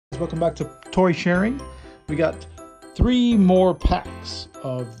welcome back to Toy Sharing. We got 3 more packs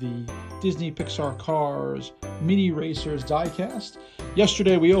of the Disney Pixar Cars Mini Racers diecast.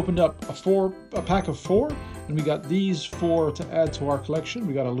 Yesterday we opened up a pack of 4, and we got these 4 to add to our collection.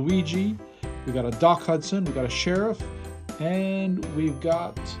 We got a Luigi, we got a Doc Hudson, we got a Sheriff, and we've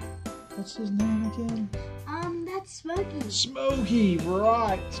got, what's his name again? That's Smokey. Smokey,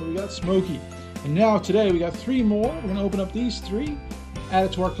 right. So we got Smokey. And now today we got 3 more. We're gonna open up these 3, add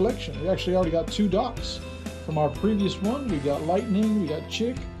it to our collection. We actually already got 2 Docs from our previous one. We got Lightning, we got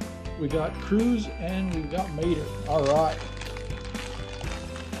Chick, we got Cruz, and we got Mater. All right.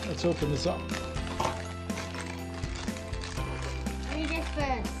 Let's open this up. Read it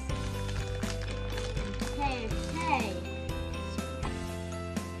first. Okay.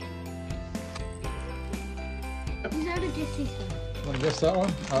 These are the Disney ones. Want to guess that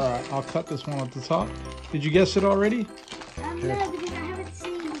one? All right, I'll cut this one at the top. Did you guess it already? No, because I haven't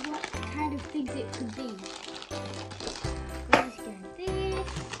seen what kind of things it could be. Let's get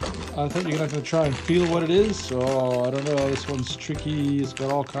this. I thought you're not going to try and feel what it is. Oh, I don't know. This one's tricky. It's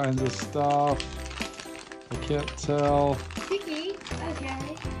got all kinds of stuff. I can't tell. Tricky?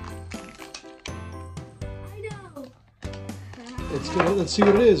 Okay. I know. It's good. Let's see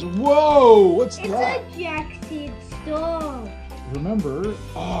what it is. Whoa! What's that? It's a Jackson Storm. Remember?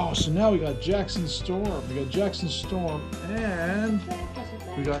 Oh, so now we got Jackson Storm. We got Jackson Storm and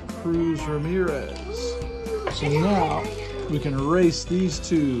we got Cruz Ramirez. So now we can race these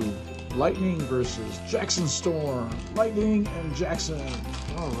 2. Lightning versus Jackson Storm. Lightning and Jackson.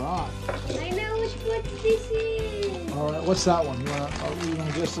 All right. I know which one this is. All right. What's that one? You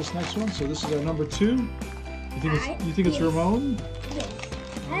want to guess this next one? So this is our number 2. You think it's Ramon? Yes.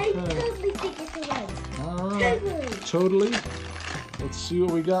 Okay. I totally think it's the one. All right. Totally. Let's see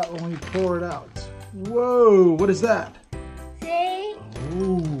what we got when we pour it out. Whoa! What is that? See?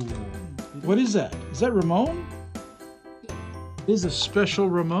 Oh. What is that? Is that Ramon? It is a special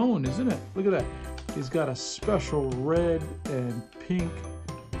Ramon, isn't it? Look at that. He's got a special red and pink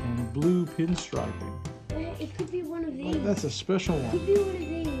and blue pinstriping. It could be one of these. Oh, that's a special It one. could be one of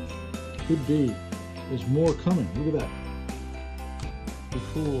these. Could be. There's more coming. Look at that. Pretty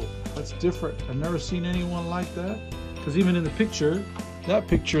cool. That's different. I've never seen anyone like that. Because even in the picture, that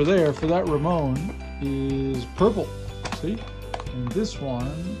picture there for that Ramon is purple. See? And this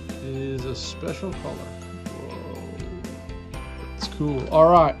one is a special color. It's cool. All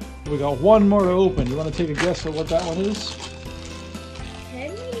right, we got 1 more to open. You want to take a guess at what that one is?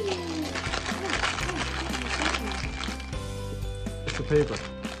 It's the paper.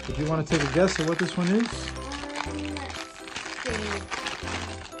 If you want to take a guess at what this one is? Let's see.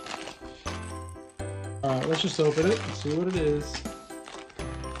 All right, let's just open it and see what it is.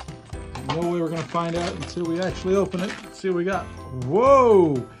 No way we're going to find out until we actually open it. Let's see what we got.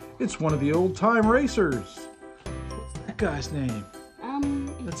 Whoa! It's one of the old-time racers. What's that guy's name?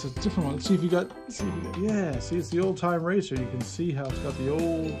 That's a different one. Let's see if you got. Yeah, see, it's the old-time racer. You can see how it's got the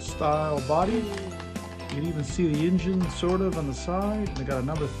old-style body. You can even see the engine, sort of, on the side. And they got a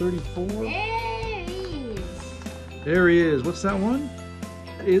number 34. There he is. There he is. What's that one?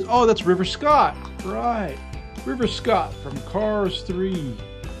 Oh, that's River Scott. Right. River Scott from Cars 3.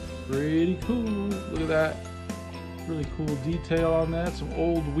 Pretty cool. Look at that. Really cool detail on that. Some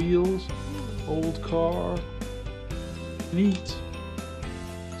old wheels. Old car. Neat.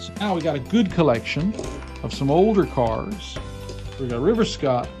 So now we got a good collection of some older cars. We got River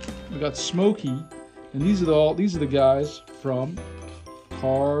Scott. We got Smokey. And these are the guys from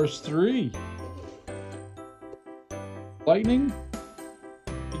Cars 3. Lightning.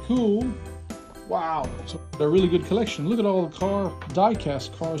 Pretty cool. Wow, so a really good collection. Look at all the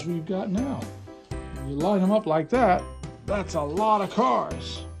die-cast cars we've got now. You line them up like that, that's a lot of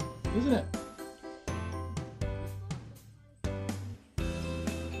cars, isn't it?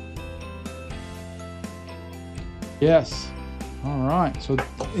 Yes. All right, so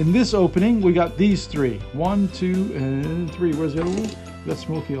in this opening, we got these 3. 1, 2, and 3. Where's the other one? We got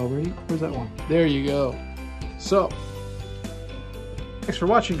Smokey already. Where's that one? There you go. So, thanks for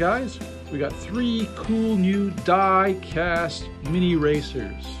watching, guys. We got 3 cool new die-cast mini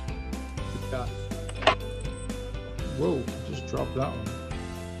racers. We got, whoa, just dropped that one.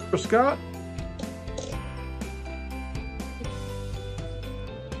 For Scott,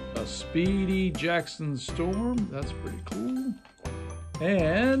 a Speedy Jackson Storm. That's pretty cool.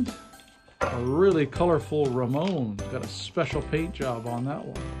 And a really colorful Ramon. Got a special paint job on that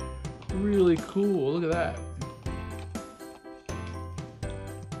one. Really cool. Look at that.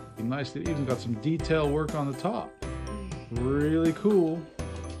 Nice, it even got some detail work on the top. Really cool.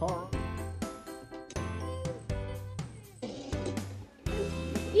 All right.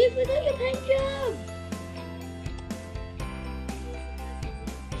 you forgot your paint job.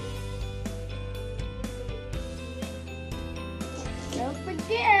 Don't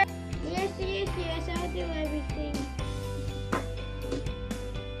forget. Yes, yes, yes, I'll do everything.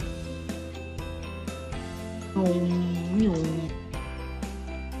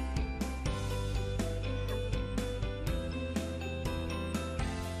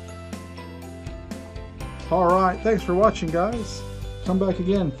 All right, thanks for watching, guys. Come back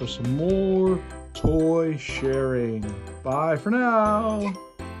again for some more toy sharing. Bye for now.